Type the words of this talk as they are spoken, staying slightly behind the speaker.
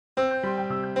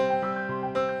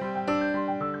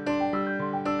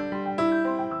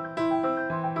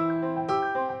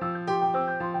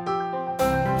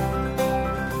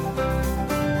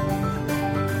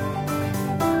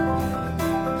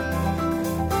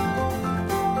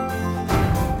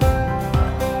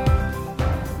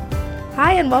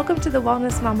Hi, and welcome to the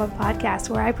Wellness Mama podcast,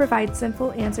 where I provide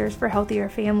simple answers for healthier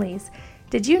families.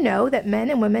 Did you know that men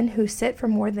and women who sit for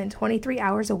more than 23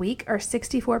 hours a week are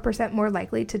 64% more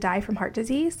likely to die from heart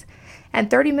disease?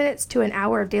 And 30 minutes to an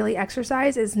hour of daily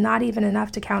exercise is not even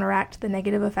enough to counteract the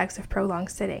negative effects of prolonged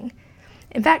sitting.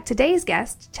 In fact, today's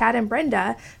guests, Chad and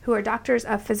Brenda, who are doctors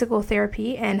of physical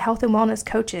therapy and health and wellness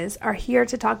coaches, are here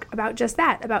to talk about just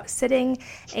that, about sitting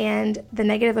and the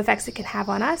negative effects it can have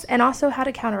on us, and also how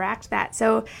to counteract that.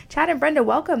 So, Chad and Brenda,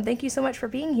 welcome. Thank you so much for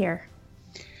being here.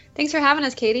 Thanks for having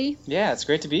us, Katie. Yeah, it's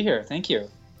great to be here. Thank you.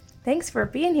 Thanks for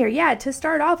being here. Yeah, to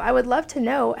start off, I would love to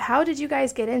know, how did you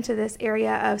guys get into this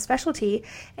area of specialty?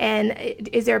 And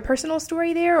is there a personal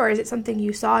story there, or is it something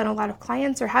you saw in a lot of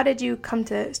clients, or how did you come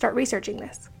to start researching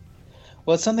this?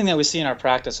 Well, it's something that we see in our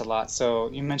practice a lot. So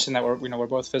you mentioned that we're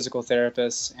both physical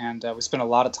therapists, and we spend a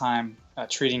lot of time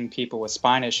treating people with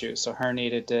spine issues, so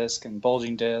herniated disc and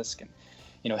bulging disc,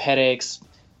 and headaches,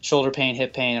 shoulder pain,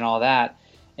 hip pain, and all that.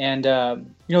 And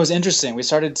it was interesting. We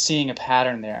started seeing a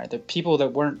pattern there. The people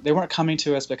that weren't coming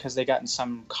to us because they got in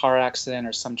some car accident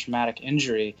or some traumatic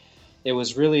injury. It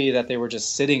was really that they were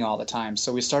just sitting all the time.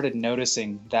 So we started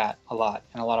noticing that a lot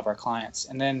in a lot of our clients.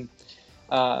 And then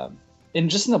in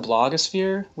the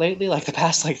blogosphere lately, like the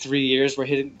past 3 years, we're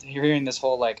hearing this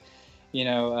whole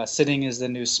sitting is the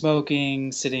new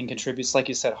smoking, sitting contributes, like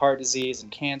you said, heart disease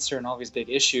and cancer and all these big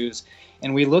issues.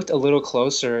 And we looked a little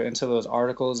closer into those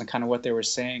articles and kind of what they were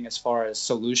saying as far as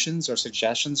solutions or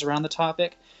suggestions around the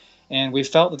topic. And we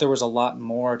felt that there was a lot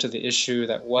more to the issue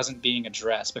that wasn't being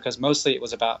addressed, because mostly it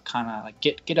was about kind of like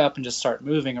get up and just start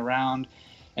moving around.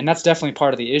 And that's definitely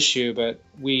part of the issue. But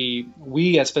we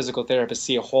as physical therapists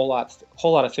see a whole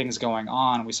lot of things going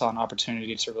on. We saw an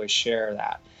opportunity to really share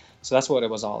that. So that's what it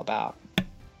was all about.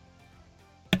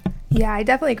 Yeah, I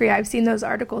definitely agree. I've seen those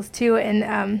articles too,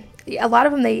 and a lot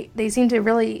of them, they seem to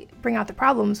really bring out the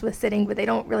problems with sitting, but they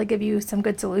don't really give you some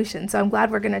good solutions. So I'm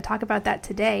glad we're going to talk about that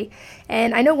today.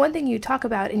 And I know one thing you talk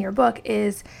about in your book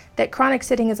is that chronic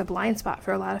sitting is a blind spot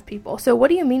for a lot of people. So what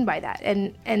do you mean by that?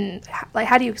 And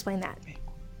how do you explain that?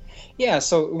 Yeah,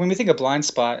 so when we think of blind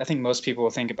spot, I think most people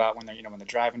will think about when they're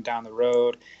driving down the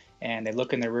road and they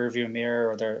look in their rearview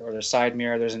mirror or their side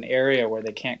mirror. There's an area where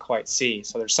they can't quite see.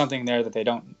 So there's something there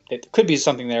that it could be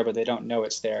something there, but they don't know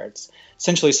it's there. It's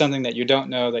essentially something that you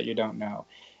don't know that you don't know.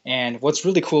 And what's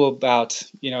really cool about,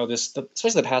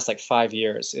 especially the past 5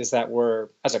 years, is that we're,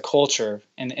 as a culture,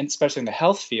 and especially in the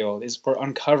health field, is we're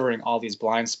uncovering all these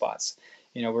blind spots.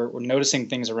 We're noticing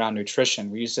things around nutrition.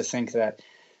 We used to think that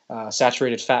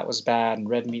saturated fat was bad and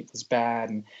red meat was bad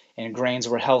and grains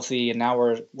were healthy, and now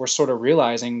we're sort of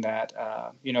realizing that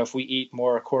if we eat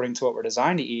more according to what we're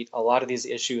designed to eat, a lot of these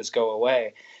issues go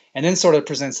away. And then sort of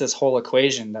presents this whole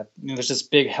equation that there's this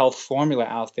big health formula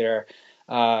out there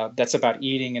that's about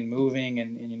eating and moving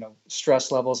and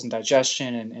stress levels and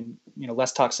digestion and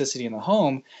less toxicity in the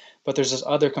home. But there's this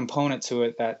other component to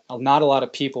it that not a lot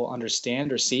of people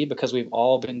understand or see, because we've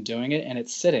all been doing it, and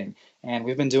it's sitting. And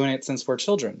we've been doing it since we're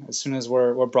children. As soon as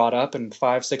we're brought up and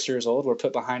 5-6 years old, we're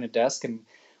put behind a desk and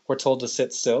we're told to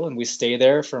sit still, and we stay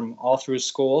there from all through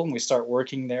school, and we start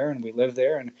working there and we live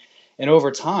there. And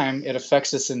over time, it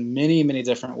affects us in many, many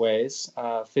different ways,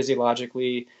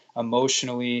 physiologically,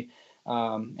 emotionally,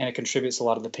 and it contributes to a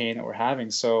lot of the pain that we're having.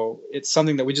 So it's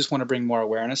something that we just want to bring more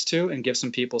awareness to and give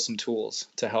some people some tools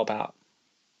to help out.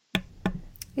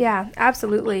 Yeah,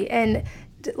 absolutely. And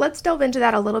let's delve into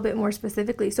that a little bit more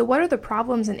specifically. So what are the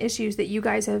problems and issues that you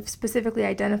guys have specifically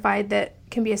identified that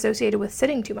can be associated with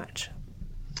sitting too much?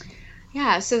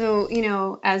 Yeah,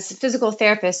 so, as physical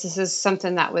therapists, this is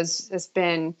something that has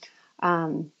been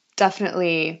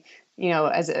definitely,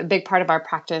 as a big part of our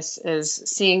practice, is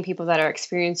seeing people that are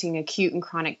experiencing acute and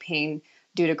chronic pain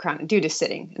due to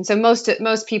sitting. And so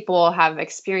most people have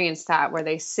experienced that, where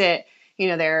they sit,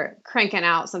 they're cranking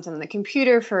out something on the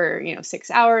computer for,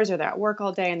 6 hours, or they're at work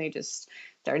all day and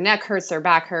their neck hurts, their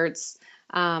back hurts.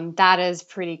 That is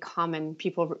pretty common.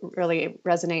 People really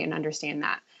resonate and understand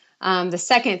that. The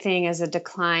second thing is a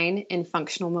decline in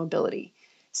functional mobility.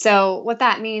 So what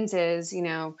that means is,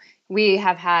 we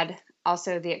have had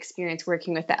also the experience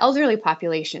working with the elderly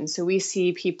population. So we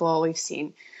see people, we've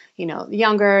seen,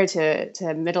 younger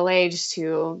to middle-aged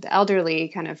to the elderly,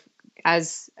 kind of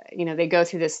as, they go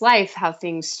through this life, how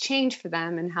things change for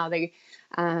them and how they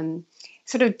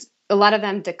a lot of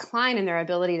them decline in their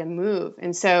ability to move.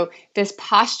 And so this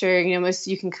posture,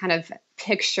 you can kind of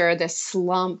picture this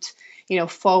slumped,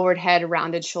 forward head,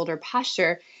 rounded shoulder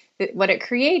posture. What it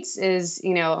creates is,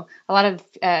 a lot of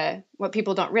what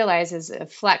people don't realize is a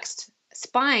flexed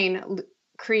spine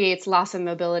creates loss of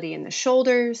mobility in the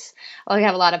shoulders. We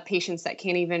have a lot of patients that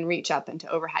can't even reach up into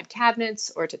overhead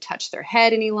cabinets or to touch their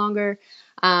head any longer.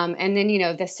 And then,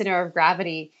 the center of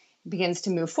gravity begins to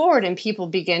move forward and people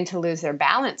begin to lose their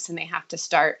balance and they have to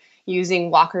start using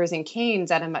walkers and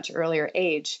canes at a much earlier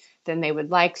age than they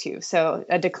would like to. So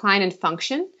a decline in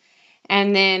function.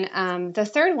 And then the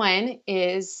third one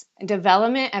is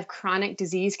development of chronic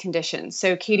disease conditions.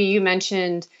 So Katie, you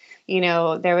mentioned,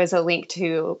 there was a link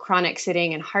to chronic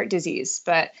sitting and heart disease,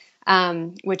 but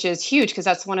which is huge because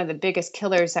that's one of the biggest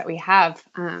killers that we have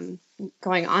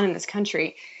going on in this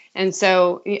country. And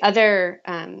so the other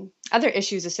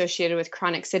issues associated with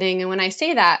chronic sitting, and when I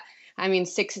say that, I mean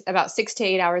about 6 to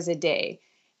 8 hours a day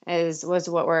was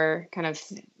what we're kind of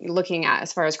looking at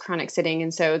as far as chronic sitting.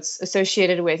 And so it's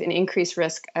associated with an increased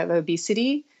risk of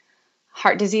obesity,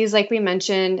 heart disease, like we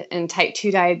mentioned, and type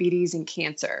 2 diabetes and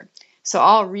cancer. So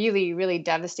all really, really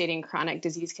devastating chronic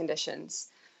disease conditions.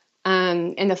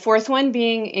 And the fourth one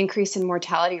being increase in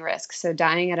mortality risk, so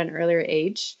dying at an earlier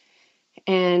age.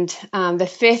 And the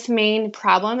fifth main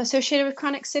problem associated with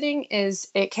chronic sitting is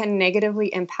it can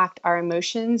negatively impact our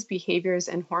emotions, behaviors,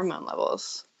 and hormone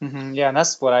levels. Mm-hmm. Yeah, and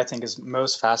that's what I think is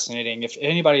most fascinating. If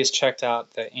anybody has checked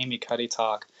out the Amy Cuddy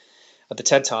talk, the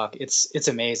TED Talk, it's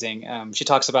amazing. She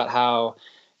talks about how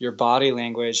your body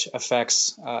language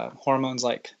affects hormones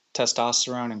like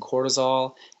testosterone and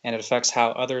cortisol, and it affects how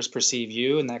others perceive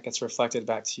you, and that gets reflected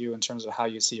back to you in terms of how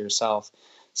you see yourself.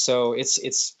 So it's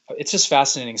just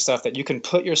fascinating stuff that you can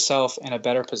put yourself in a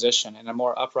better position, in a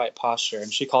more upright posture,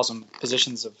 and she calls them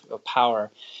positions of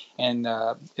power, and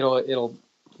it'll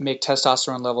make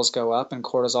testosterone levels go up and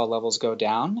cortisol levels go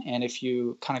down. And if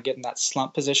you kind of get in that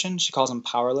slump position, she calls them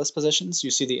powerless positions,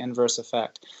 you see the inverse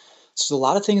effect. So a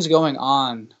lot of things going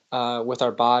on with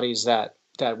our bodies that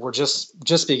we're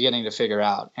just beginning to figure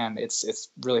out, and it's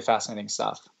really fascinating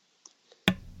stuff.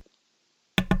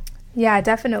 Yeah,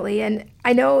 definitely. And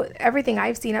I know everything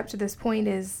I've seen up to this point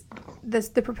is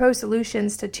the proposed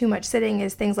solutions to too much sitting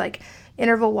is things like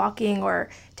interval walking or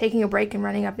taking a break and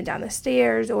running up and down the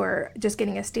stairs or just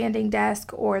getting a standing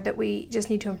desk, or that we just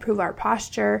need to improve our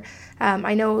posture.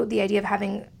 I know the idea of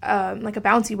having like a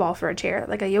bouncy ball for a chair,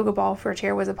 like a yoga ball for a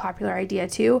chair was a popular idea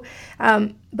too.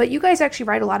 But you guys actually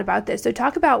write a lot about this. So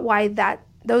talk about why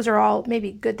those are all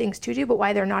maybe good things to do, but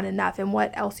why they're not enough and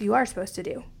what else you are supposed to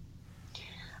do.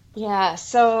 Yeah,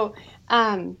 so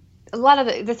a lot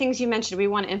of the things you mentioned, we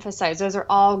want to emphasize, those are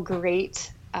all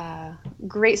great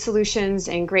solutions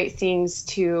and great things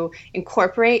to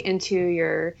incorporate into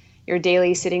your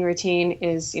daily sitting routine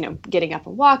is, getting up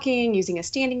and walking, using a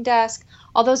standing desk.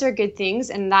 All those are good things,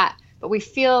 but we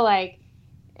feel like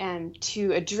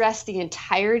to address the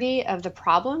entirety of the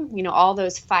problem, all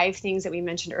those 5 things that we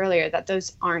mentioned earlier, that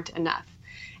those aren't enough.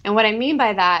 And what I mean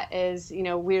by that is,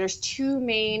 there's 2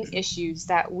 main issues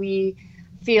that we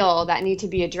feel that need to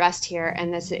be addressed here,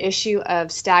 and that's the issue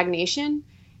of stagnation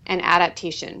and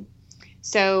adaptation.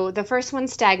 So the first one,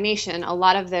 stagnation, a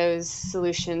lot of those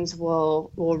solutions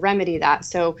will remedy that.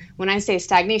 So when I say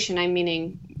stagnation, I'm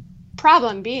meaning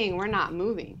problem being we're not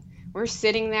moving. We're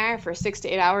sitting there for 6 to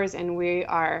 8 hours and we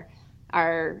are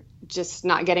just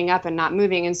not getting up and not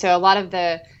moving. And so a lot of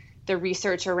the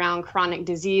research around chronic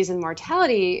disease and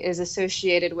mortality is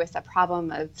associated with a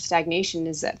problem of stagnation,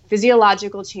 is that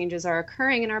physiological changes are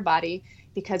occurring in our body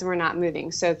because we're not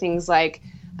moving. So things like,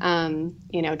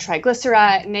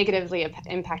 triglyceride, negatively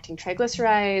impacting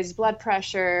triglycerides, blood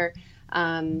pressure,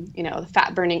 the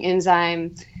fat burning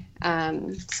enzyme,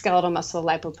 skeletal muscle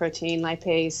lipoprotein,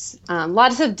 lipase.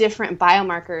 Lots of different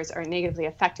biomarkers are negatively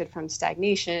affected from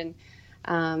stagnation,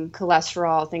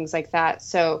 cholesterol, things like that.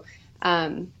 So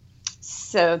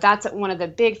that's one of the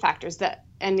big factors.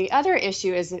 And the other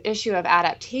issue is the issue of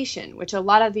adaptation, which a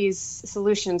lot of these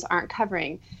solutions aren't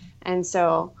covering. And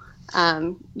so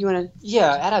you want to?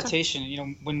 Yeah,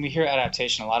 adaptation, when we hear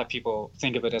adaptation, a lot of people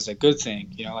think of it as a good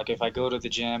thing. Like if I go to the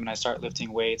gym and I start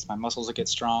lifting weights, my muscles will get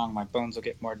strong, my bones will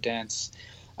get more dense.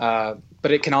 But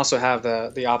it can also have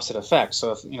the opposite effect.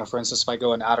 So if, for instance, if I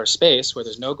go in outer space where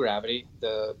there's no gravity,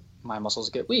 my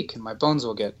muscles get weak and my bones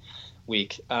will get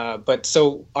weak. But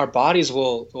so our bodies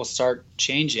will start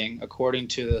changing according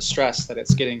to the stress that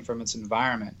it's getting from its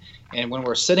environment. And when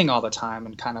we're sitting all the time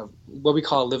and kind of what we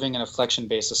call living in a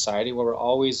flexion-based society, where we're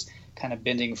always kind of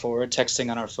bending forward,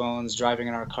 texting on our phones, driving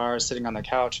in our cars, sitting on the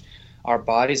couch, our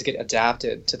bodies get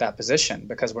adapted to that position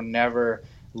because we're never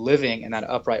living in that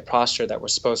upright posture that we're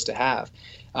supposed to have.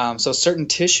 So certain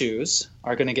tissues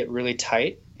are going to get really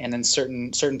tight, and then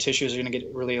certain tissues are going to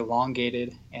get really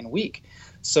elongated and weak.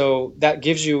 So that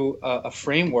gives you a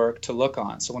framework to look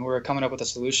on. So when we were coming up with a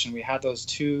solution, we had those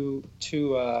two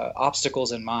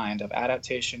obstacles in mind of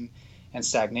adaptation and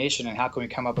stagnation, and how can we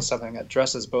come up with something that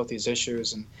addresses both these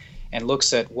issues and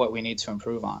looks at what we need to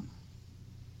improve on.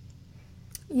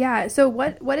 Yeah. So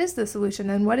what is the solution,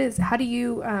 and how do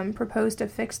you propose to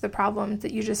fix the problem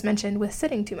that you just mentioned with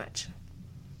sitting too much?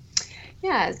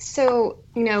 Yeah. So,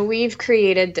 we've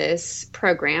created this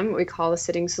program we call the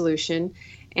Sitting Solution.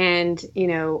 And,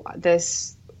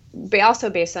 this also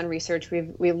based on research,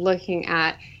 we're looking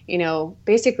at,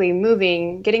 basically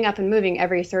getting up and moving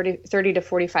every 30 to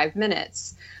 45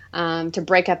 minutes to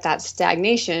break up that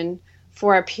stagnation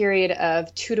for a period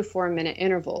of 2 to 4 minute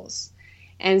intervals.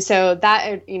 And so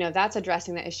that, that's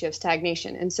addressing the issue of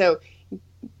stagnation. And so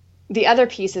the other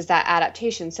piece is that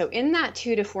adaptation. So in that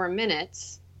 2 to 4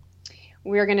 minutes,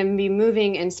 we're going to be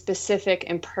moving in specific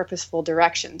and purposeful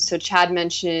directions. So Chad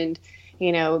mentioned,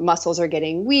 muscles are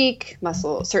getting weak,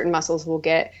 certain muscles will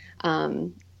get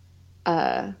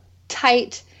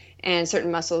tight, and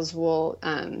certain muscles will,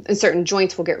 and certain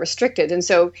joints will get restricted. And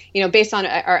so, based on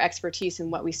our expertise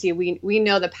and what we see, we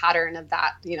know the pattern of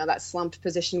that, that slumped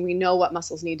position. We know what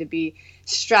muscles need to be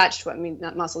stretched, what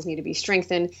muscles need to be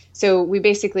strengthened. So we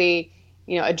basically,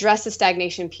 address the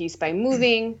stagnation piece by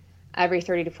moving every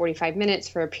 30 to 45 minutes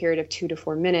for a period of 2 to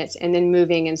 4 minutes, and then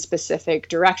moving in specific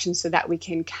directions so that we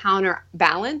can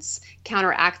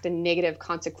counteract the negative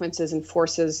consequences and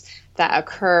forces that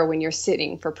occur when you're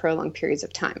sitting for prolonged periods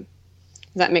of time.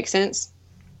 Does that make sense?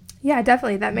 Yeah,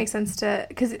 definitely. That makes sense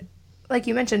because like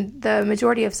you mentioned, the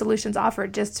majority of solutions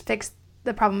offered just fix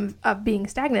the problem of being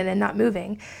stagnant and not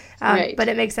moving. Right. But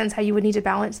it makes sense how you would need to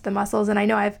balance the muscles. And I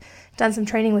know I've done some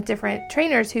training with different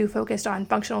trainers who focused on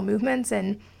functional movements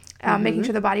and making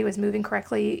sure the body was moving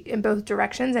correctly in both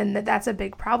directions, and that's a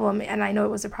big problem. And I know it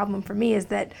was a problem for me, is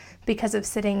that because of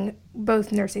sitting,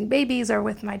 both nursing babies or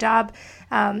with my job,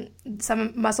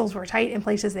 some muscles were tight in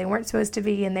places they weren't supposed to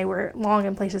be, and they were long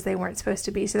in places they weren't supposed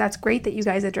to be. So that's great that you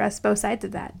guys address both sides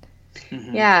of that.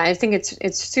 Mm-hmm. Yeah, I think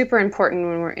it's super important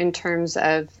when we're in terms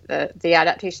of the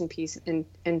adaptation piece,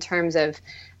 in terms of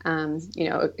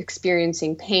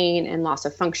experiencing pain and loss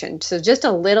of function. So just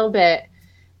a little bit.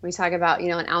 We talk about,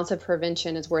 an ounce of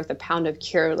prevention is worth a pound of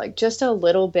cure. Like just a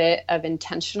little bit of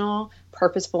intentional,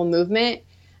 purposeful movement,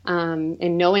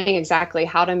 and knowing exactly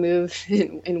how to move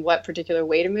and what particular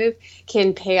way to move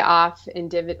can pay off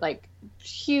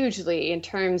hugely in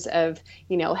terms of,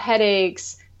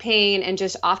 headaches, pain, and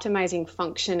just optimizing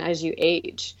function as you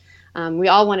age. We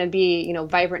all want to be,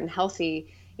 vibrant and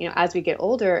healthy, as we get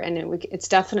older, and it's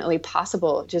definitely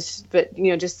possible. Just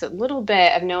a little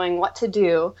bit of knowing what to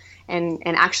do and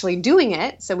actually doing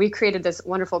it. So we created this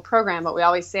wonderful program, but we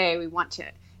always say we want to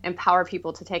empower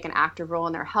people to take an active role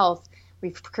in their health.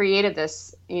 We've created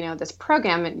this, this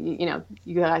program, and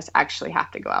you guys actually have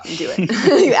to go out and do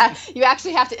it. You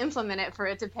actually have to implement it for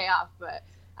it to pay off. But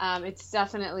it's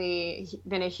definitely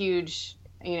been a huge,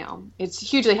 it's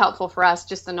hugely helpful for us.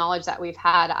 Just the knowledge that we've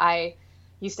had. I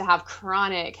used to have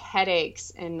chronic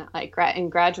headaches in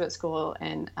graduate school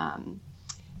and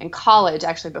in college,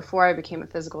 actually, before I became a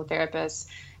physical therapist.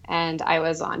 And I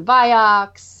was on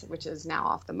Vioxx, which is now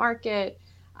off the market,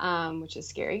 which is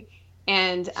scary.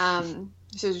 And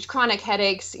so chronic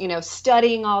headaches,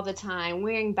 studying all the time,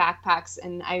 wearing backpacks.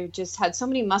 And I just had so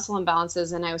many muscle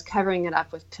imbalances, and I was covering it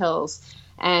up with pills.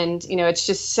 And, it's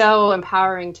just so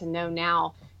empowering to know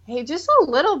now, hey, just a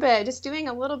little bit, just doing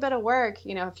a little bit of work,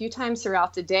 a few times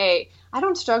throughout the day. I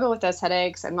don't struggle with those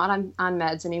headaches. I'm not on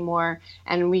meds anymore.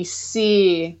 And we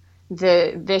see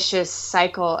the vicious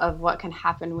cycle of what can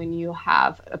happen when you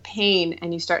have a pain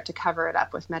and you start to cover it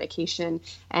up with medication,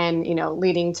 and,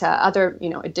 leading to other,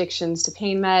 addictions to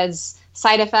pain meds,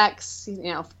 side effects,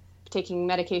 taking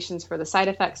medications for the side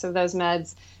effects of those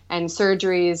meds, and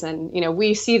surgeries. And,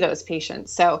 we see those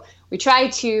patients. So we try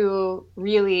to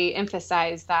really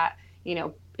emphasize that,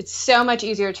 it's so much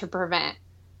easier to prevent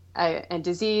a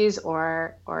disease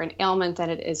or an ailment than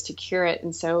it is to cure it.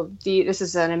 And so this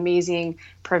is an amazing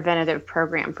preventative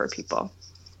program for people.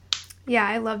 Yeah,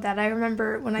 I love that. I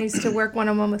remember when I used to work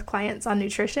one-on-one with clients on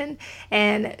nutrition,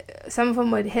 and some of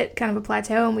them would hit kind of a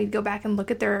plateau, and we'd go back and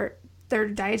look at their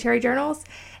dietary journals,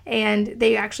 and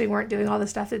they actually weren't doing all the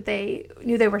stuff that they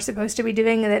knew they were supposed to be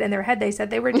doing, and that in their head they said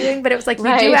they were doing. But it was like,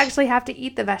 right. You do actually have to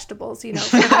eat the vegetables, for them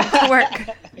to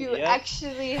work. You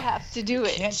actually have to do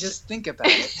it. You can't just think about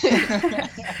it.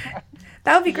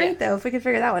 That would be great, though, if we could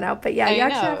figure that one out. But yeah, you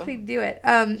actually have to do it.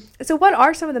 So what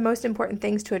are some of the most important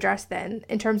things to address then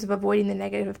in terms of avoiding the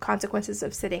negative consequences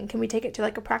of sitting? Can we take it to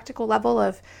like a practical level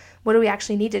of what do we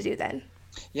actually need to do then?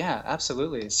 Yeah,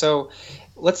 absolutely. So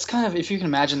let's kind of, if you can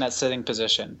imagine that sitting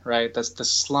position, right? That's the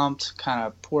slumped kind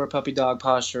of poor puppy dog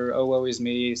posture. Oh, woe is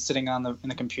me, sitting on the in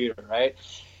the computer, right?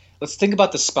 Let's think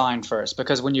about the spine first,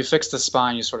 because when you fix the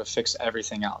spine, you sort of fix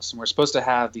everything else. And we're supposed to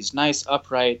have these nice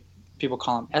upright, people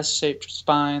call them S-shaped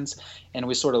spines, and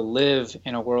we sort of live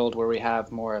in a world where we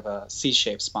have more of a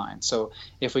C-shaped spine. So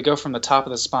if we go from the top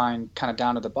of the spine kind of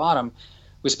down to the bottom,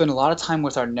 we spend a lot of time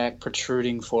with our neck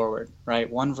protruding forward, right?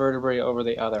 One vertebrae over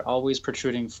the other, always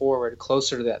protruding forward,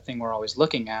 closer to that thing we're always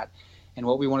looking at. And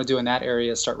what we want to do in that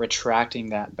area is start retracting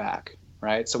that back,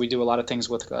 right? So we do a lot of things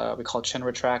with, we call chin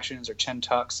retractions or chin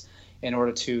tucks in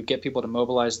order to get people to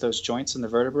mobilize those joints in the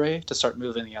vertebrae to start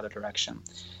moving the other direction.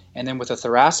 And then with the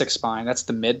thoracic spine, that's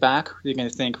the mid back. You're going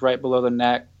to think right below the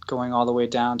neck, going all the way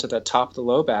down to the top of the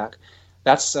low back.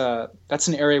 That's an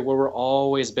area where we're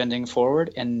always bending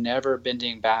forward and never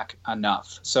bending back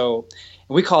enough. So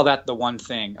we call that the one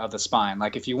thing of the spine.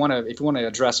 Like if you want to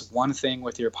address one thing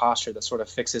with your posture that sort of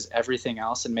fixes everything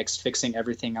else and makes fixing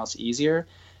everything else easier,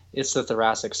 it's the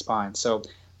thoracic spine. So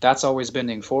that's always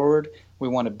bending forward. We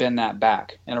want to bend that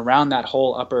back. And around that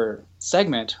whole upper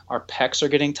segment, our pecs are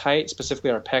getting tight,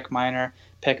 specifically our pec minor,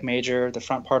 pec major. The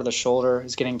front part of the shoulder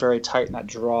is getting very tight, and that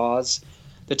draws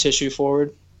the tissue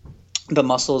forward. The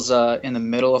muscles in the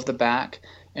middle of the back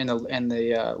and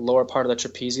the lower part of the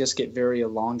trapezius get very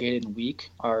elongated and weak.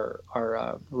 Our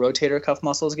rotator cuff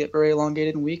muscles get very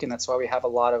elongated and weak, and that's why we have a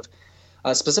lot of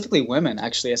specifically women.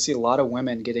 Actually, I see a lot of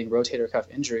women getting rotator cuff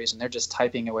injuries, and they're just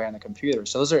typing away on the computer.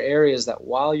 So those are areas that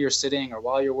while you're sitting or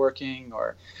while you're working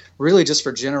or really just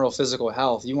for general physical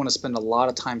health, you want to spend a lot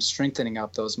of time strengthening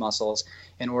up those muscles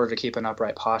in order to keep an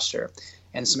upright posture.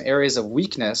 And some areas of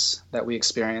weakness that we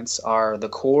experience are the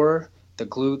core, the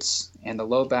glutes, and the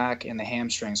low back and the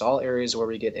hamstrings, all areas where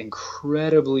we get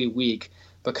incredibly weak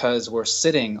because we're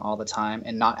sitting all the time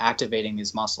and not activating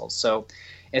these muscles. So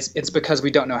it's because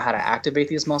we don't know how to activate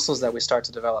these muscles that we start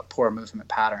to develop poor movement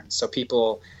patterns. So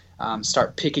people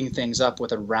start picking things up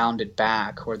with a rounded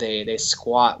back, or they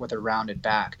squat with a rounded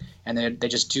back, and they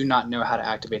just do not know how to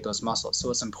activate those muscles. So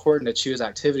it's important to choose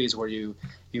activities where you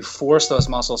force those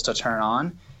muscles to turn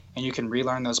on, and you can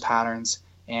relearn those patterns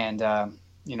and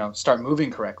start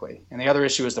moving correctly. And the other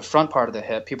issue is the front part of the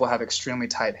hip. People have extremely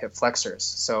tight hip flexors.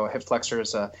 So hip flexor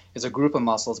is a group of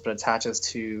muscles, but attaches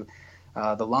to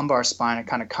the lumbar spine. It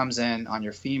kind of comes in on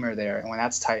your femur there, and when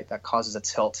that's tight, that causes a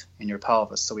tilt in your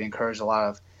pelvis. So we encourage a lot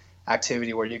of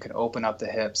activity where you can open up the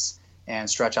hips and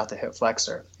stretch out the hip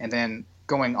flexor. And then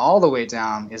going all the way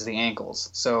down is the ankles.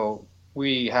 So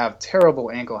we have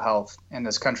terrible ankle health in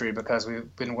this country because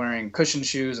we've been wearing cushioned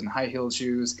shoes and high-heeled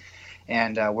shoes,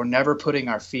 and we're never putting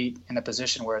our feet in a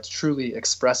position where it's truly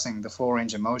expressing the full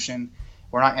range of motion.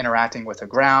 We're not interacting with the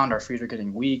ground. Our feet are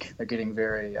getting weak. They're getting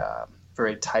very,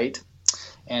 very tight,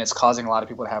 and it's causing a lot of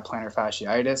people to have plantar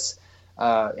fasciitis.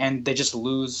 And they just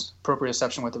lose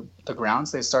proprioception with the ground.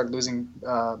 So they start losing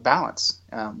balance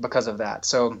because of that.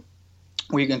 So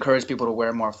we encourage people to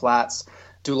wear more flats,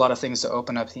 do a lot of things to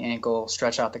open up the ankle,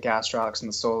 stretch out the gastrocs and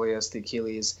the soleus, the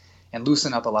Achilles, and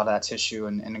loosen up a lot of that tissue,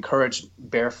 and encourage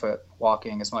barefoot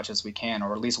walking as much as we can,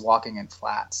 or at least walking in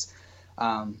flats.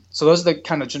 So those are the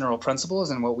kind of general principles,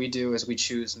 and what we do is we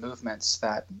choose movements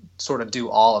that sort of do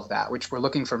all of that, which we're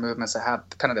looking for movements that have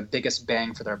kind of the biggest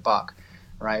bang for their buck,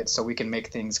 right? So we can make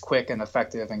things quick and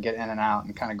effective and get in and out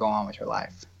and kind of go on with your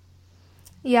life.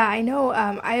 Yeah, I know.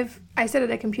 I sit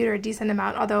at a computer a decent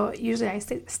amount, although usually I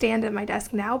stand at my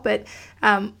desk now. But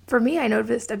for me, I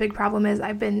noticed a big problem is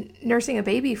I've been nursing a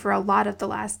baby for a lot of the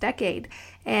last decade.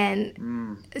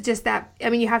 And just that, I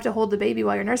mean, you have to hold the baby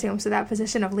while you're nursing them. So that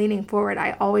position of leaning forward,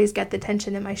 I always get the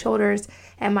tension in my shoulders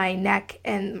and my neck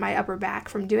and my upper back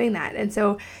from doing that. And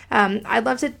so I'd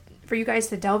love for you guys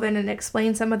to delve in and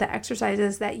explain some of the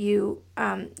exercises that you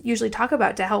usually talk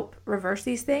about to help reverse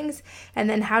these things. And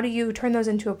then how do you turn those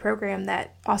into a program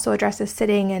that also addresses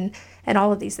sitting and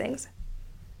all of these things?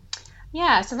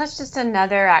 Yeah, so that's just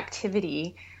another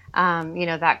activity,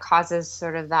 that causes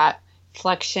sort of that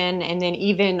flexion, and then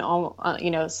even,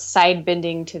 side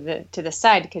bending to the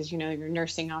side, because, you're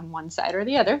nursing on one side or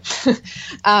the other.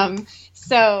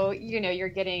 So, you're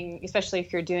getting, especially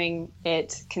if you're doing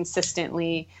it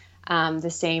consistently, the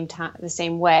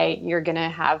same way, you're going to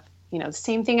have, the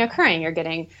same thing occurring. You're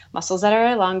getting muscles that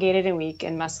are elongated and weak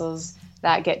and muscles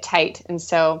that get tight. And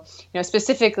so,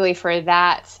 specifically for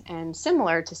that and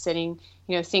similar to sitting,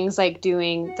 things like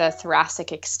doing the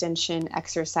thoracic extension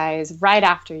exercise right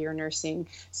after you're nursing.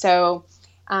 So,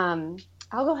 I'll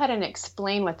go ahead and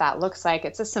explain what that looks like.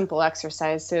 It's a simple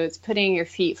exercise. So it's putting your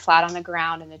feet flat on the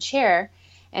ground in the chair,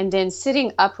 And then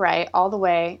sitting upright all the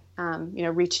way,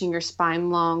 reaching your spine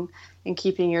long and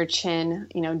keeping your chin,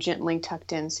 gently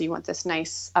tucked in. So you want this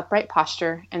nice upright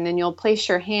posture. And then you'll place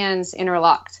your hands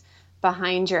interlocked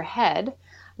behind your head,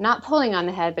 not pulling on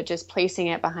the head, but just placing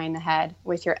it behind the head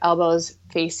with your elbows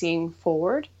facing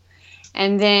forward.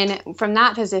 And then from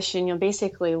that position, you'll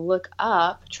basically look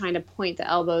up, trying to point the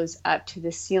elbows up to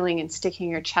the ceiling and sticking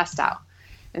your chest out.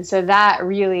 And so that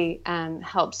really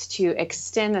helps to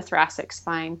extend the thoracic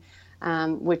spine,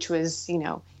 which was,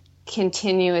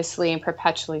 continuously and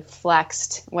perpetually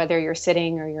flexed, whether you're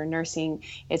sitting or you're nursing,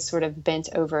 it's sort of bent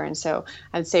over. And so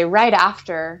I'd say right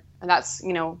after, and that's,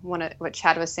 one of what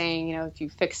Chad was saying, if you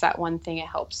fix that one thing, it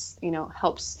helps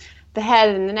the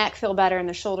head and the neck feel better and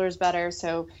the shoulders better.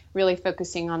 So really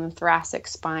focusing on the thoracic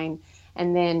spine.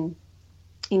 And then,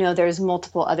 there's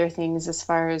multiple other things as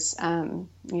far as,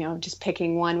 just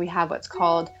picking one. We have what's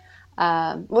called,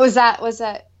 what was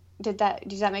that? Does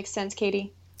that make sense,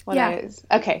 Katie? Yeah.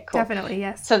 Okay, cool. Definitely,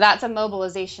 yes. So that's a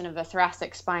mobilization of the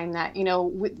thoracic spine that,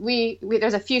 we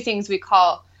there's a few things we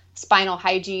call spinal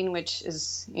hygiene, which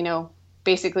is,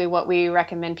 basically what we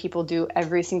recommend people do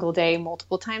every single day,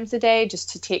 multiple times a day, just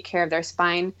to take care of their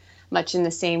spine, much in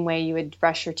the same way you would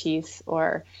brush your teeth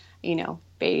or,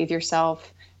 bathe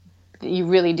yourself. You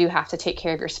really do have to take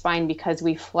care of your spine because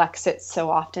we flex it so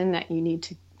often that you need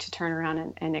to turn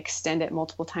around and extend it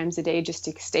multiple times a day just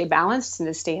to stay balanced and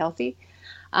to stay healthy.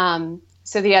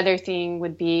 So the other thing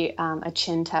would be a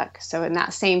chin tuck. So in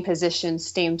that same position,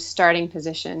 same starting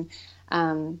position,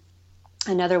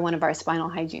 another one of our spinal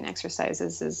hygiene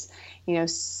exercises is,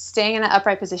 staying in an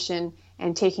upright position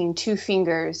and taking two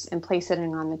fingers and placing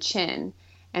it on the chin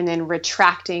and then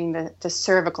retracting the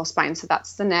cervical spine. So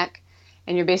that's the neck.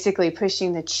 And you're basically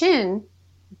pushing the chin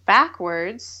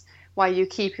backwards while you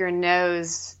keep your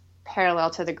nose parallel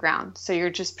to the ground. So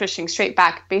you're just pushing straight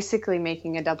back, basically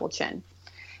making a double chin.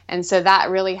 And so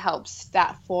that really helps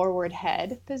that forward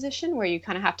head position where you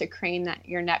kind of have to crane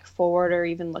your neck forward or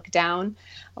even look down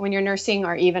when you're nursing,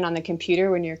 or even on the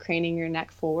computer when you're craning your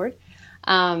neck forward.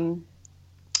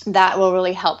 That will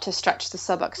really help to stretch the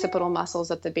suboccipital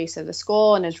muscles at the base of the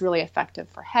skull and is really effective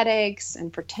for headaches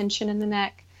and for tension in the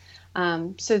neck.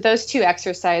 So those two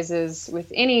exercises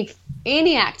with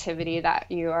any activity that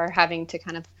you are having to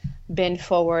kind of bend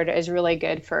forward is really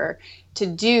good to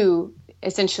do.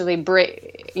 Essentially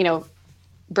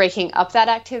breaking up that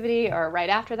activity or right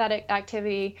after that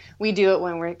activity. We do it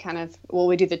when we're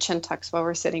we do the chin tucks while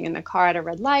we're sitting in the car at a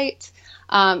red light.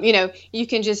 You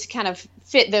can just kind of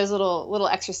fit those little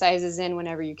exercises in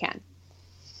whenever you can.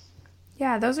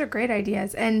 Yeah, those are great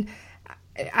ideas. And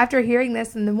after hearing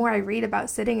this and the more I read about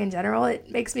sitting in general, it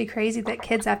makes me crazy that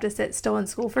kids have to sit still in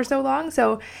school for so long.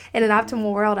 So in an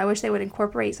optimal world, I wish they would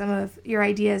incorporate some of your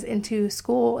ideas into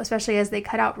school, especially as they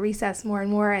cut out recess more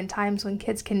and more and times when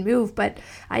kids can move. But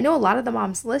I know a lot of the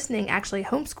moms listening actually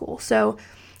homeschool. So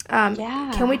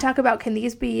can we talk about, can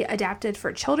these be adapted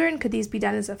for children? Could these be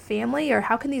done as a family, or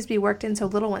how can these be worked in so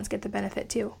little ones get the benefit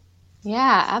too?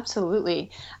 Yeah, absolutely.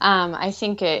 I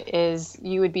think it is,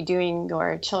 you would be doing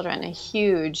your children a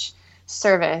huge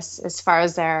service as far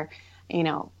as their,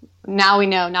 now we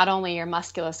know not only your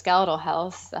musculoskeletal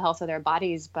health, the health of their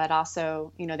bodies, but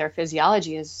also, their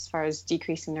physiology as far as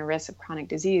decreasing the risk of chronic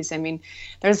disease. I mean,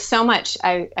 there's so much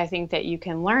I think that you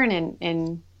can learn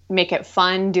and make it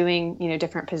fun doing,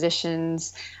 different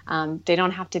positions. They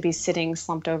don't have to be sitting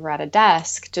slumped over at a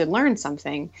desk to learn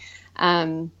something.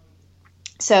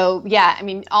 So yeah, I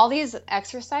mean, all these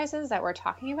exercises that we're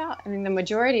talking about, I mean, the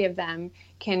majority of them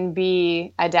can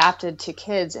be adapted to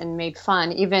kids and made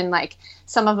fun. Even like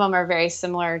some of them are very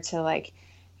similar to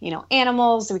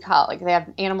animals. We call it they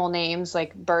have animal names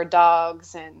like bird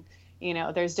dogs, and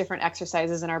there's different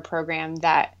exercises in our program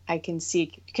that I can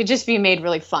see could just be made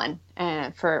really fun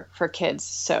for kids.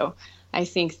 So I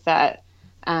think that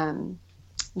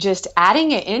just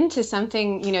adding it into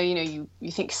something, you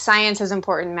think science is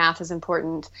important, math is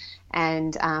important.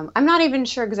 And I'm not even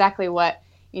sure exactly what,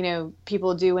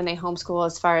 people do when they homeschool,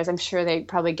 as far as I'm sure they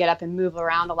probably get up and move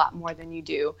around a lot more than you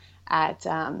do at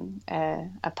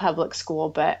a public school.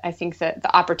 But I think that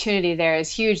the opportunity there is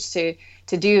huge to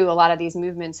do a lot of these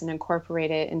movements and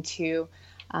incorporate it into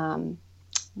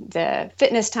the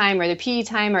fitness time or the PE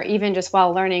time, or even just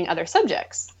while learning other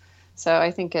subjects. So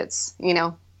I think it's,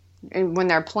 and when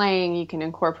they're playing, you can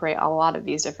incorporate a lot of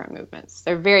these different movements.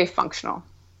 They're very functional.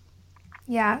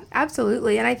 Yeah,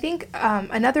 absolutely. And I think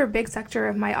another big sector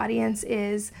of my audience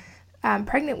is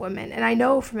pregnant women. And I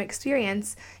know from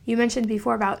experience, you mentioned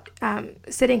before about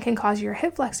sitting can cause your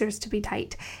hip flexors to be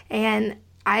tight. And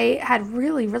I had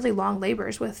really, really long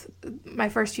labors with my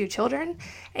first few children,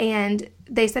 and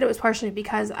they said it was partially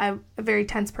because I'm a very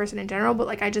tense person in general, but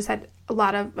like I just had a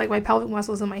lot of, like, my pelvic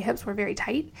muscles and my hips were very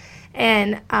tight.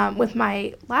 And with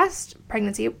my last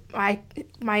pregnancy, my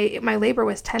labor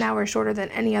was 10 hours shorter than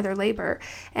any other labor.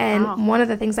 And Wow. one of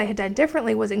the things I had done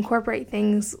differently was incorporate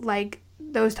things like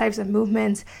those types of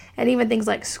movements, and even things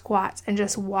like squats and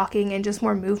just walking and just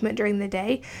more movement during the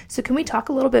day. So can we talk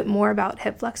a little bit more about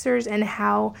hip flexors and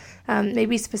how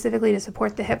maybe specifically to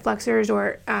support the hip flexors,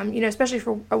 or especially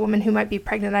for a woman who might be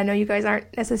pregnant? I know you guys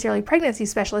aren't necessarily pregnancy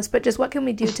specialists, but just what can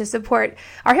we do to support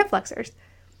our hip flexors?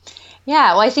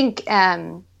 Yeah, well, I think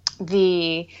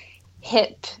the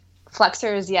hip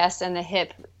flexors, yes, and the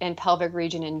hip and pelvic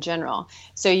region in general.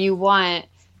 So you want,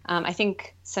 I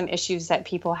think some issues that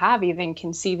people have even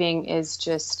conceiving is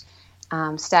just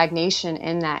stagnation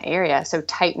in that area. So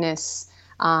tightness,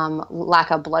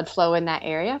 lack of blood flow in that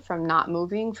area from not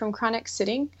moving from chronic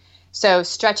sitting. So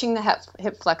stretching the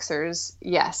hip flexors,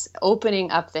 yes,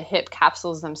 opening up the hip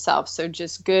capsules themselves. So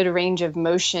just good range of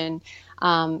motion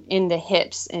in the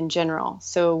hips in general.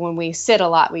 So when we sit a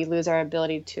lot, we lose our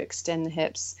ability to extend the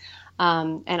hips.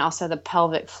 And also the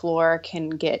pelvic floor can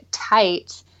get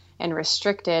tight and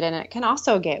restricted, and it can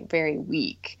also get very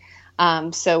weak.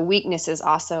 So weakness is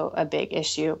also a big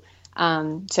issue.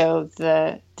 So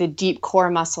the deep core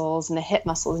muscles and the hip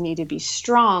muscles need to be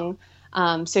strong.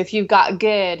 So if you've got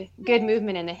good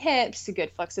movement in the hips,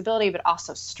 good flexibility, but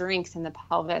also strength in the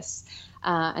pelvis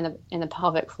and in the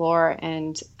pelvic floor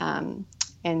and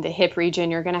the hip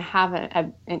region, you're going to have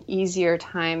an easier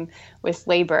time with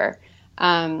labor.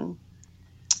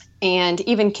 And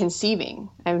even conceiving,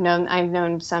 I've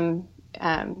known some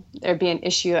there'd be an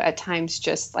issue at times,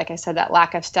 just like I said, that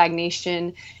lack of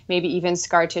stagnation, maybe even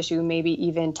scar tissue, maybe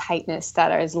even tightness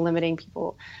that is limiting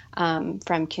people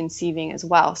from conceiving as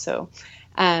well. So,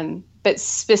 but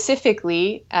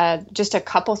specifically, just a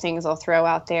couple things I'll throw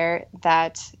out there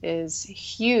that is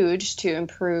huge to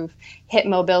improve hip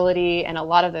mobility, and a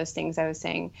lot of those things I was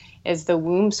saying is the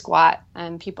womb squat.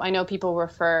 I know people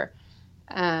refer.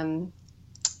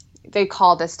 They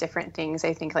call this different things.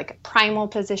 I think like a primal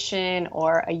position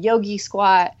or a yogi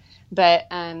squat, but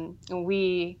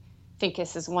we think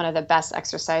this is one of the best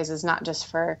exercises, not just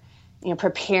for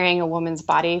preparing a woman's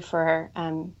body for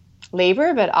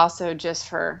labor, but also just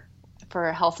for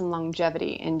health and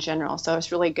longevity in general. So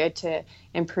it's really good to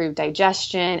improve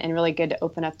digestion and really good to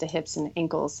open up the hips and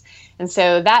ankles. And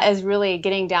so that is really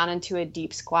getting down into a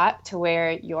deep squat to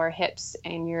where your hips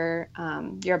and your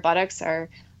buttocks are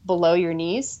below your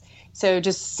knees. So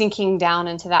just sinking down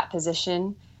into that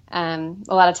position. A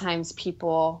lot of times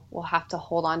people will have to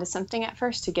hold on to something at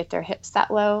first to get their hips that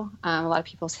low. A lot of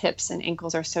people's hips and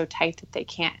ankles are so tight that they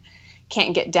can't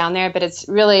get down there. But it's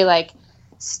really like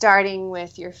starting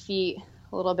with your feet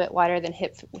a little bit wider than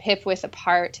hip width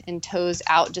apart and toes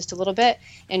out just a little bit,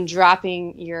 and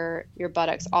dropping your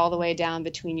buttocks all the way down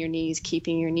between your knees,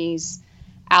 keeping your knees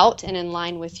out and in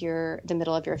line with the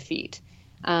middle of your feet.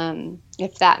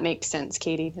 If that makes sense,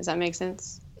 Katie, does that make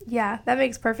sense? Yeah, that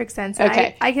makes perfect sense.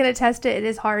 Okay. I can attest to it. It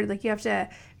is hard. Like, you have to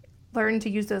learn to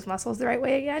use those muscles the right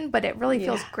way again, but it really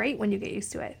feels great when you get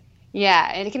used to it.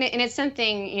 Yeah. And it's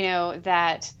something,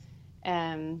 that,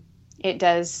 it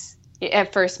does, it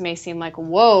at first may seem like,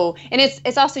 whoa. And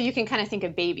it's also, you can kind of think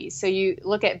of babies. So you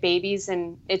look at babies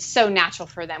and it's so natural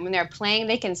for them when they're playing,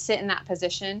 they can sit in that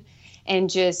position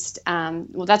and just,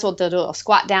 that's what they'll do. They'll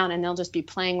squat down and they'll just be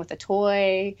playing with a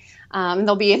toy. And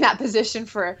they'll be in that position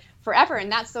for forever.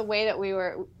 And that's the way that we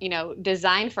were,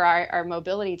 designed for our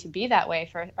mobility to be that way,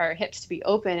 for our hips to be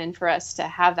open and for us to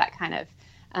have that kind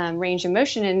of range of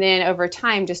motion. And then over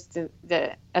time, just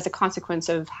the as a consequence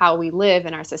of how we live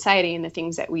in our society and the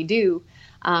things that we do,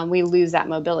 we lose that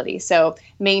mobility. So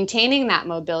maintaining that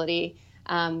mobility,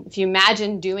 if you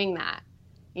imagine doing that,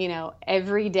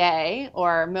 every day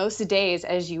or most days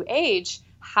as you age,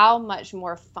 how much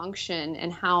more function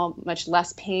and how much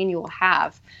less pain you will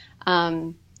have.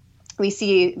 We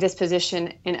see this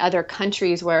position in other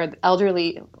countries where the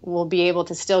elderly will be able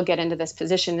to still get into this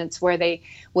position. It's where they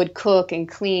would cook and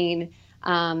clean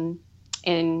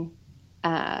in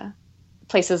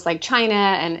places like China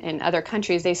and other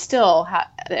countries. They still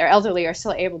their elderly are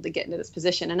still able to get into this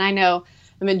position. And I know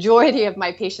the majority of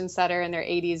my patients that are in their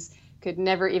 80s could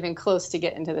never even close to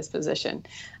get into this position.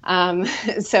 I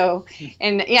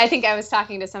think I was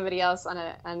talking to somebody else on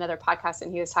another podcast,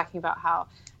 and he was talking about how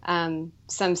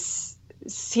some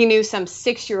he knew some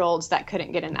 6-year-olds that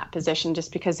couldn't get in that position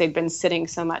just because they'd been sitting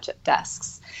so much at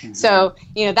desks. Mm-hmm. So,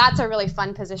 that's a really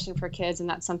fun position for kids. And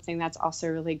that's something that's also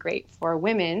really great for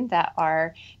women that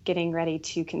are getting ready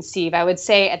to conceive. I would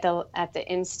say at the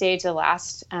end stage, the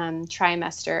last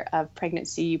trimester of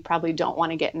pregnancy, you probably don't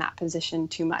want to get in that position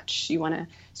too much. You want to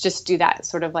just do that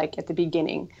sort of like at the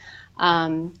beginning.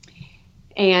 And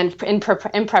in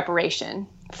preparation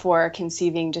for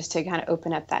conceiving, just to kind of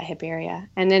open up that hip area.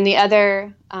 And then the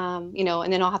other, and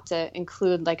then I'll have to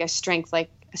include like a strength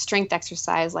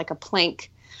exercise, like a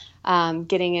plank,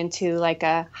 getting into like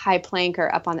a high plank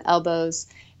or up on the elbows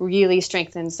really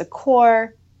strengthens the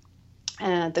core,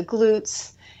 the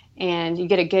glutes, and you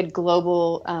get a good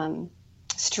global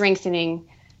strengthening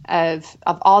of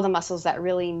all the muscles that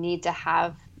really need to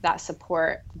have that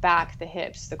support, back, the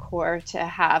hips, the core, to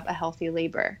have a healthy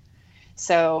labor.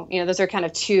 So, those are kind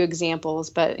of 2 examples,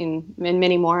 but in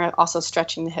many more, also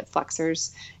stretching the hip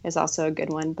flexors is also a good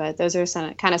one. But those are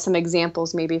some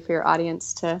examples maybe for your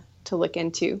audience to look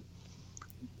into.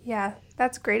 Yeah,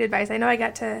 that's great advice. I know I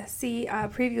got to see a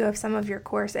preview of some of your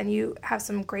course, and you have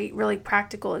some great, really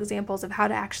practical examples of how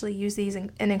to actually use these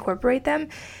and incorporate them.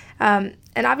 And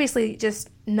obviously, just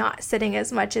not sitting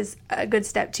as much is a good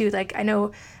step too. Like I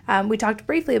know we talked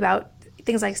briefly about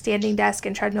things like standing desk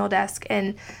and treadmill desk,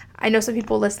 and I know some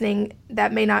people listening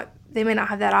that may not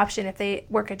have that option if they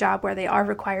work a job where they are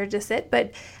required to sit,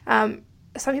 but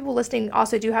some people listening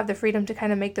also do have the freedom to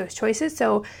kind of make those choices.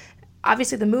 So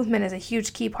obviously the movement is a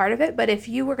huge key part of it, but if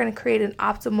you were going to create an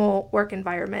optimal work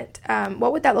environment,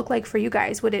 what would that look like for you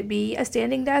guys? Would it be a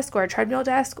standing desk or a treadmill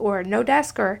desk or no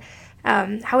desk, or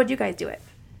how would you guys do it?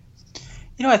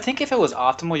 I think if it was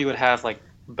optimal, you would have like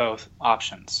both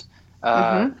options.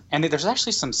 And there's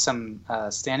actually some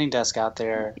standing desk out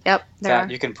there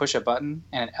that you can push a button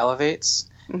and it elevates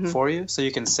for you, so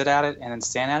you can sit at it and then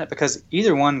stand at it, because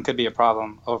either one could be a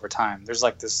problem over time. There's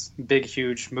like this big,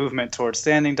 huge movement towards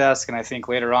standing desk, and I think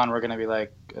later on we're going to be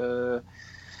like,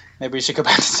 maybe we should go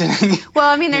back to sitting. Well,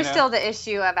 I mean, there's still the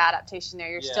issue of adaptation there.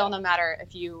 You're still, no matter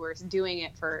if you were doing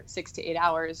it for 6 to 8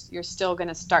 hours, you're still going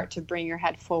to start to bring your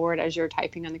head forward as you're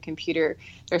typing on the computer.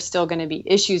 There's still going to be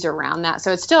issues around that.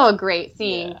 So it's still a great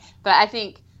thing. Yeah. But I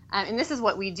think, and this is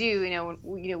what we do,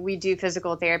 we do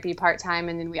physical therapy part-time,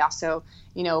 and then we also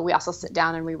sit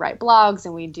down and we write blogs,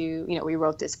 and we do, we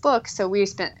wrote this book. So we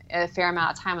spent a fair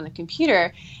amount of time on the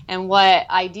computer. And what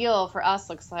ideal for us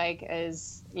looks like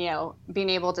is, being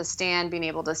able to stand, being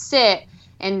able to sit.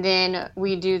 And then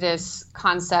we do this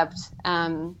concept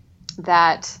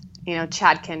that,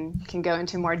 Chad can go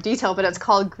into more detail, but it's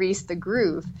called Grease the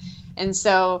Groove. And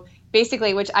so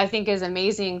basically, which I think is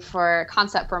amazing for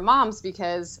concept for moms,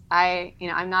 because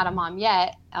I'm not a mom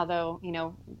yet, although,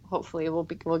 hopefully we'll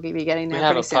be getting there. We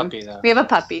have a puppy though. We have a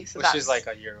puppy. So which is like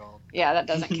a year old. Yeah, that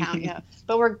doesn't count yet,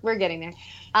 but we're getting there.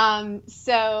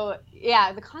 So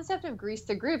yeah, the concept of Grease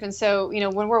the Groove. And so,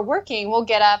 when we're working, we'll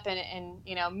get up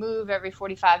and move every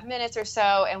 45 minutes or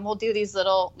so. And we'll do these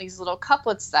little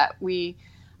couplets that we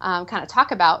kind of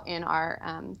talk about in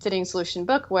our Sitting Solution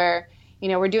book, where,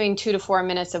 we're doing 2 to 4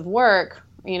 minutes of work,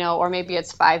 or maybe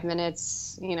it's 5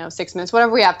 minutes, 6 minutes,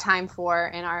 whatever we have time for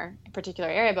in our particular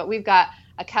area. But we've got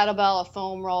a kettlebell, a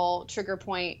foam roll, trigger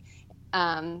point,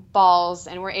 balls,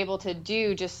 and we're able to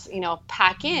do just,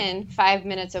 pack in 5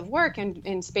 minutes of work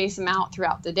and space them out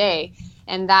throughout the day.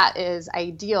 And that is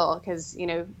ideal because,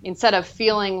 instead of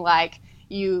feeling like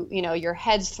your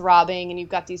head's throbbing and you've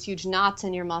got these huge knots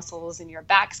in your muscles and your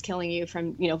back's killing you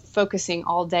from, focusing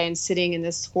all day and sitting in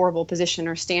this horrible position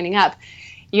or standing up,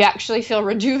 you actually feel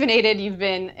rejuvenated. You've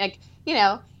been like,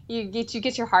 you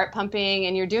get your heart pumping,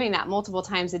 and you're doing that multiple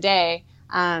times a day,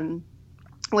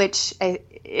 which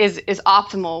is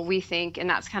optimal, we think. And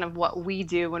that's kind of what we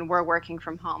do when we're working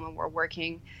from home and we're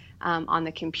working on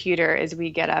the computer, is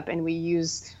we get up and we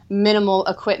use minimal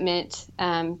equipment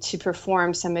to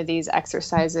perform some of these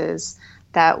exercises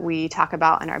that we talk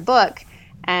about in our book.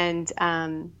 And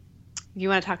you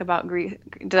want to talk about Grease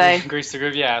the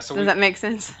Groove? Yeah. So does that make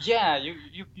sense? Yeah,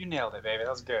 you nailed it, baby. That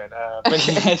was good. But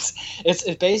yeah,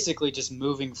 it's basically just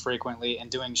moving frequently and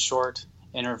doing short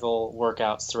interval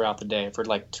workouts throughout the day for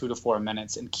like 2 to 4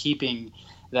 minutes, and keeping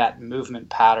that movement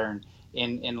pattern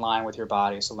in line with your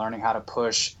body. So learning how to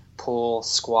push, pull,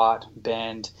 squat,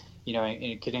 bend,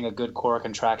 getting a good core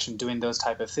contraction, doing those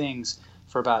type of things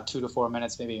for about 2 to 4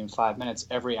 minutes, maybe even 5 minutes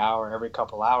every hour, every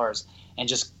couple hours. And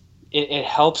just it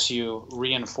helps you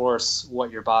reinforce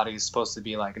what your body is supposed to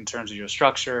be like in terms of your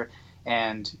structure.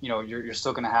 And, you're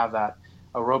still going to have that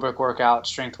aerobic workout,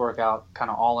 strength workout, kind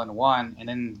of all in one. And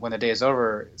then when the day is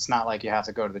over, it's not like you have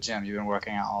to go to the gym. You've been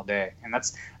working out all day. And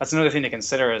that's another thing to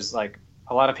consider, is like,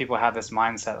 a lot of people have this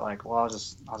mindset like, well,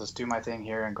 I'll just do my thing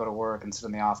here and go to work and sit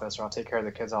in the office, or I'll take care of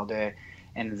the kids all day,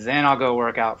 and then I'll go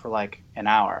work out for like an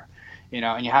hour.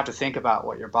 And you have to think about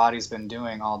what your body's been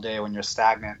doing all day when you're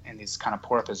stagnant in these kind of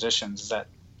poor positions.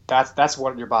 That's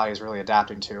what your body is really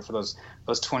adapting to for those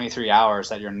 23 hours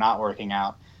that you're not working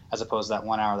out, as opposed to that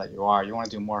 1 hour that you are. You want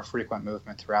to do more frequent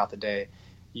movement throughout the day,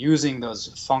 using those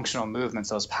functional movements,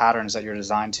 those patterns that you're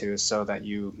designed to, so that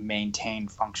you maintain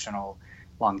functional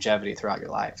longevity throughout your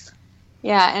life.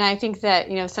 Yeah, and I think that,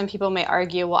 some people may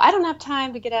argue, well, I don't have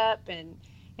time to get up and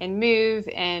move,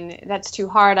 and that's too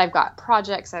hard. I've got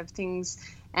projects, I have things,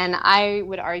 and I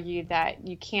would argue that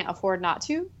you can't afford not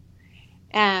to,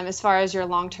 as far as your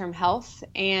long-term health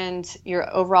and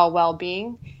your overall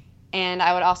well-being. And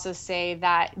I would also say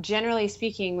that generally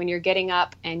speaking, when you're getting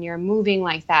up and you're moving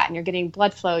like that and you're getting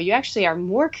blood flow, you actually are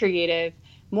more creative,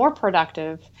 more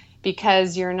productive,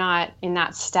 because you're not in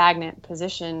that stagnant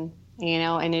position,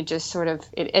 and it just sort of,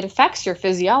 it affects your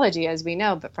physiology, as we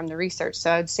know, but from the research.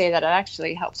 So I'd say that it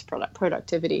actually helps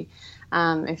productivity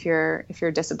if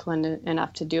you're disciplined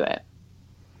enough to do it.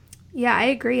 Yeah, I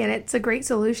agree. And it's a great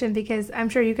solution, because I'm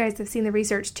sure you guys have seen the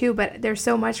research too, but there's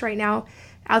so much right now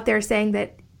out there saying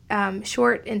that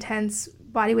short, intense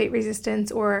body weight resistance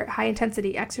or high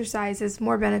intensity exercise is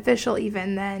more beneficial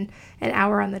even than an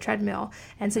hour on the treadmill.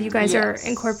 And so you guys are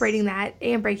incorporating that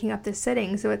and breaking up the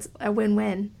sitting. So it's a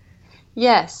win-win.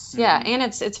 Yes. Yeah. And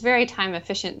it's very time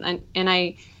efficient. And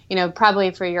I,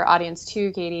 probably for your audience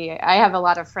too, Katie, I have a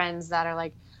lot of friends that are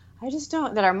like,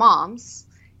 that are moms,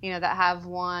 that have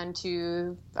 1,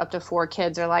 2, up to 4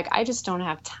 kids, are like, I just don't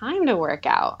have time to work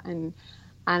out. And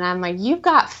I'm like, you've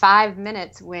got 5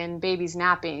 minutes when baby's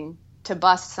napping to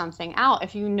bust something out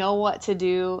if you know what to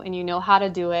do and you know how to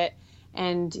do it.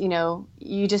 And,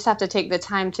 you just have to take the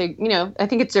time to, I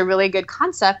think it's a really good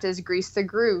concept, is grease the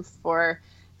groove for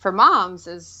moms,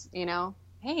 is,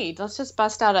 hey, let's just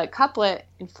bust out a couplet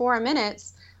in 4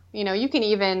 minutes. You can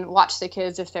even watch the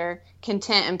kids if they're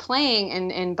content and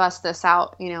playing and bust this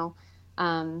out,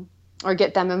 or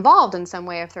get them involved in some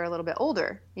way if they're a little bit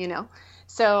older,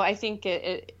 So I think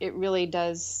it really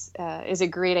does is a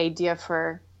great idea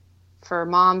for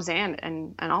moms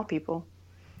and all people,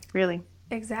 really.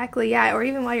 Exactly. Yeah. Or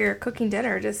even while you're cooking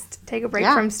dinner, just take a break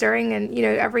from stirring, and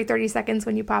every 30 seconds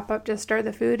when you pop up, just stir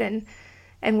the food and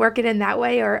work it in that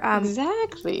way. Or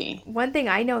exactly. One thing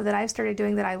I know that I've started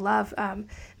doing that I love,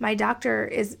 my doctor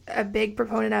is a big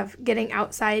proponent of getting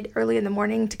outside early in the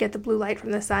morning to get the blue light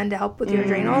from the sun to help with your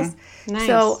adrenals. Nice.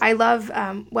 So I love,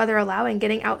 weather allowing,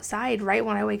 getting outside right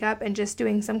when I wake up and just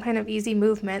doing some kind of easy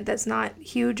movement that's not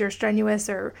huge or strenuous,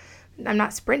 or I'm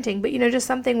not sprinting, but just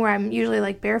something where I'm usually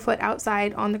like barefoot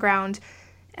outside on the ground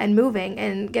and moving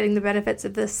and getting the benefits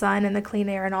of the sun and the clean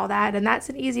air and all that. And that's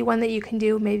an easy one that you can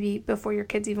do maybe before your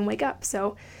kids even wake up.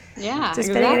 So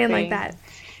just fitting it in like that.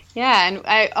 Yeah. And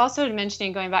I also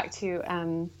mentioning, going back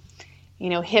to,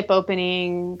 hip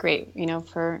opening, great,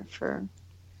 for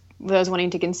those wanting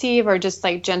to conceive, or just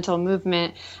like gentle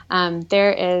movement.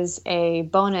 There is a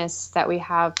bonus that we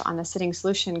have on the Sitting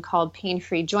Solution called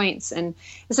Pain-Free Joints. And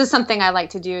this is something I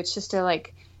like to do. It's just a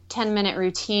 10-minute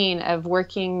routine of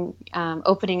working,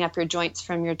 opening up your joints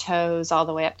from your toes all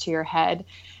the way up to your head.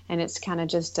 And it's kind of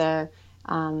just a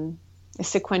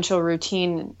sequential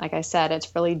routine. Like I said,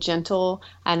 it's really gentle.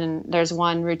 And there's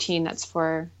one routine that's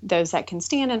for those that can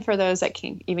stand and for those that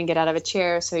can't even get out of a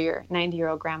chair. So your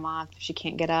 90-year-old grandma, if she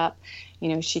can't get up,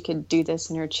 she could do this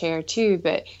in her chair too.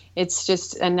 But it's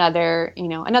just another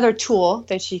tool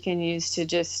that she can use to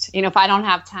just, if I don't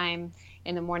have time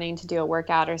in the morning to do a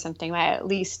workout or something, I at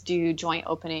least do joint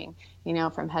opening,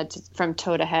 from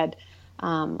toe to head,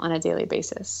 on a daily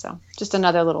basis. So just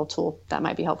another little tool that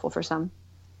might be helpful for some.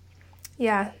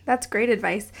 Yeah, that's great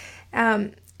advice.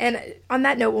 And on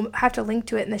that note, we'll have to link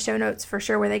to it in the show notes for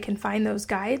sure, where they can find those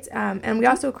guides. And we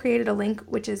also created a link,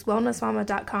 which is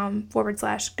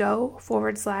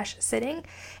wellnessmama.com/go/sitting.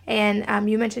 And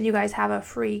you mentioned you guys have a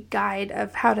free guide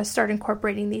of how to start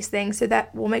incorporating these things. So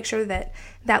that we'll make sure that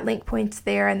link points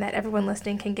there, and that everyone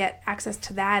listening can get access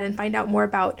to that and find out more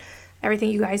about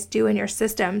everything you guys do in your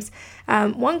systems.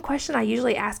 One question I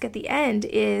usually ask at the end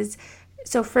is,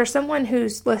 so for someone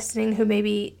who's listening who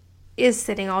maybe is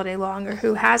sitting all day long, or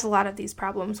who has a lot of these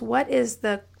problems, what is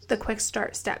the quick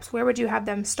start steps? Where would you have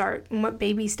them start, and what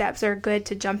baby steps are good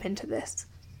to jump into this?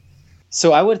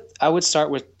 So I would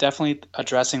start with definitely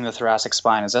addressing the thoracic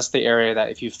spine, as that's the area that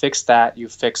if you fix that, you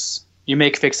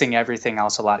make fixing everything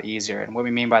else a lot easier. And what we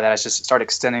mean by that is just start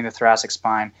extending the thoracic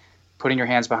spine, putting your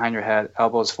hands behind your head,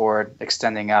 elbows forward,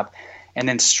 extending up, and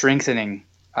then strengthening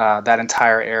that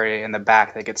entire area in the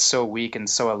back that gets so weak and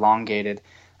so elongated.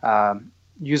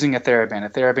 using a TheraBand. A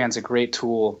TheraBand's a great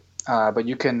tool, but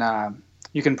you can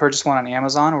purchase one on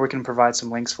Amazon, or we can provide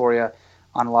some links for you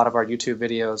on a lot of our YouTube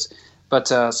videos. But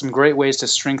some great ways to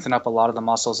strengthen up a lot of the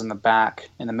muscles in the back,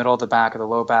 in the middle of the back, or the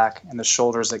low back, and the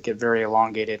shoulders that get very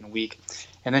elongated and weak.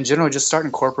 And then generally just start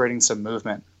incorporating some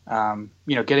movement.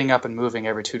 Getting up and moving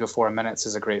every 2 to 4 minutes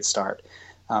is a great start.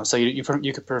 So you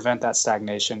could prevent that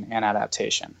stagnation and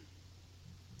adaptation.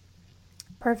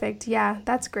 Perfect. Yeah,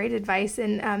 that's great advice.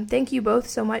 And thank you both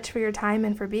so much for your time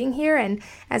and for being here. And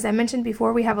as I mentioned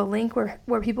before, we have a link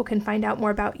where people can find out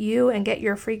more about you and get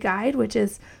your free guide, which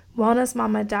is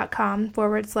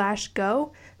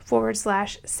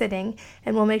wellnessmama.com/go/sitting.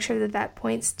 And we'll make sure that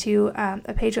points to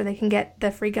a page where they can get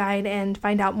the free guide and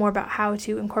find out more about how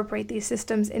to incorporate these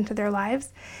systems into their lives.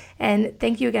 And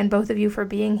thank you again, both of you, for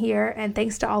being here. And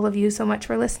thanks to all of you so much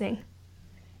for listening.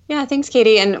 Yeah, thanks,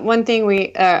 Katie. And one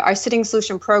thing, our Sitting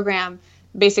Solution program,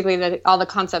 basically all the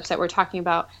concepts that we're talking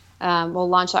about will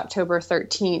launch October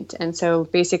 13th. And so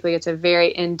basically it's a very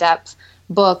in-depth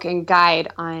book and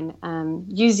guide on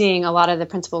using a lot of the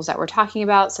principles that we're talking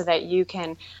about so that you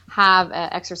can have an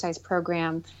exercise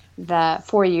program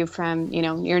for you from,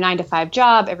 your 9 to 5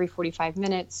 job every 45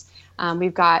 minutes.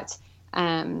 We've got,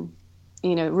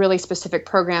 really specific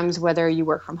programs, whether you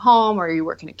work from home or you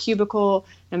work in a cubicle,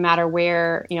 no matter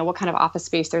where, what kind of office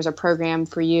space, there's a program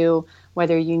for you,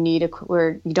 whether you need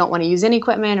where you don't want to use any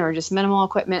equipment or just minimal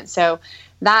equipment. So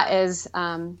that is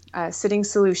a Sitting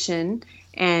Solution.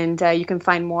 And you can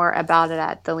find more about it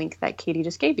at the link that Katie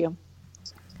just gave you.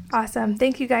 Awesome.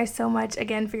 Thank you guys so much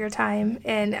again for your time.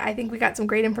 And I think we got some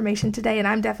great information today, and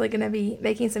I'm definitely going to be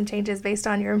making some changes based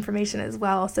on your information as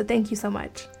well. So thank you so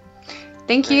much.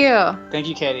 Thank you. Thank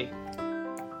you, Katie.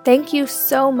 Thank you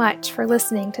so much for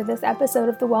listening to this episode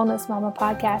of the Wellness Mama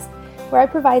podcast, where I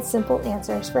provide simple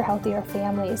answers for healthier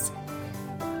families.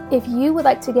 If you would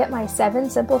like to get my 7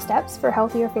 Simple Steps for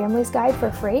Healthier Families guide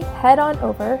for free, head on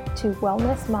over to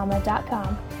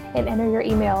wellnessmama.com and enter your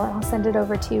email, and I'll send it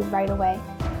over to you right away.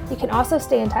 You can also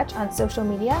stay in touch on social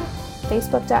media,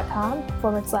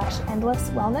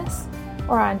 facebook.com/endlesswellness,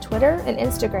 or on Twitter and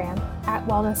Instagram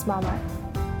 @wellnessmama.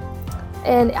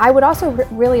 And I would also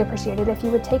really appreciate it if you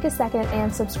would take a second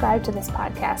and subscribe to this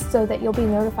podcast so that you'll be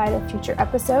notified of future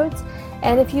episodes.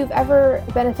 And if you've ever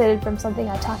benefited from something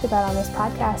I talked about on this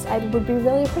podcast, I would be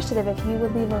really appreciative if you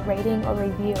would leave a rating or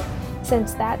review,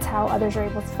 since that's how others are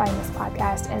able to find this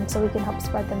podcast, and so we can help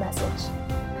spread the message.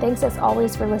 Thanks as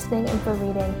always for listening and for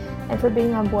reading, and for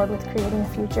being on board with creating a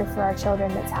future for our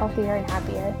children that's healthier and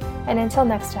happier. And until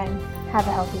next time, have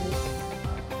a healthy week.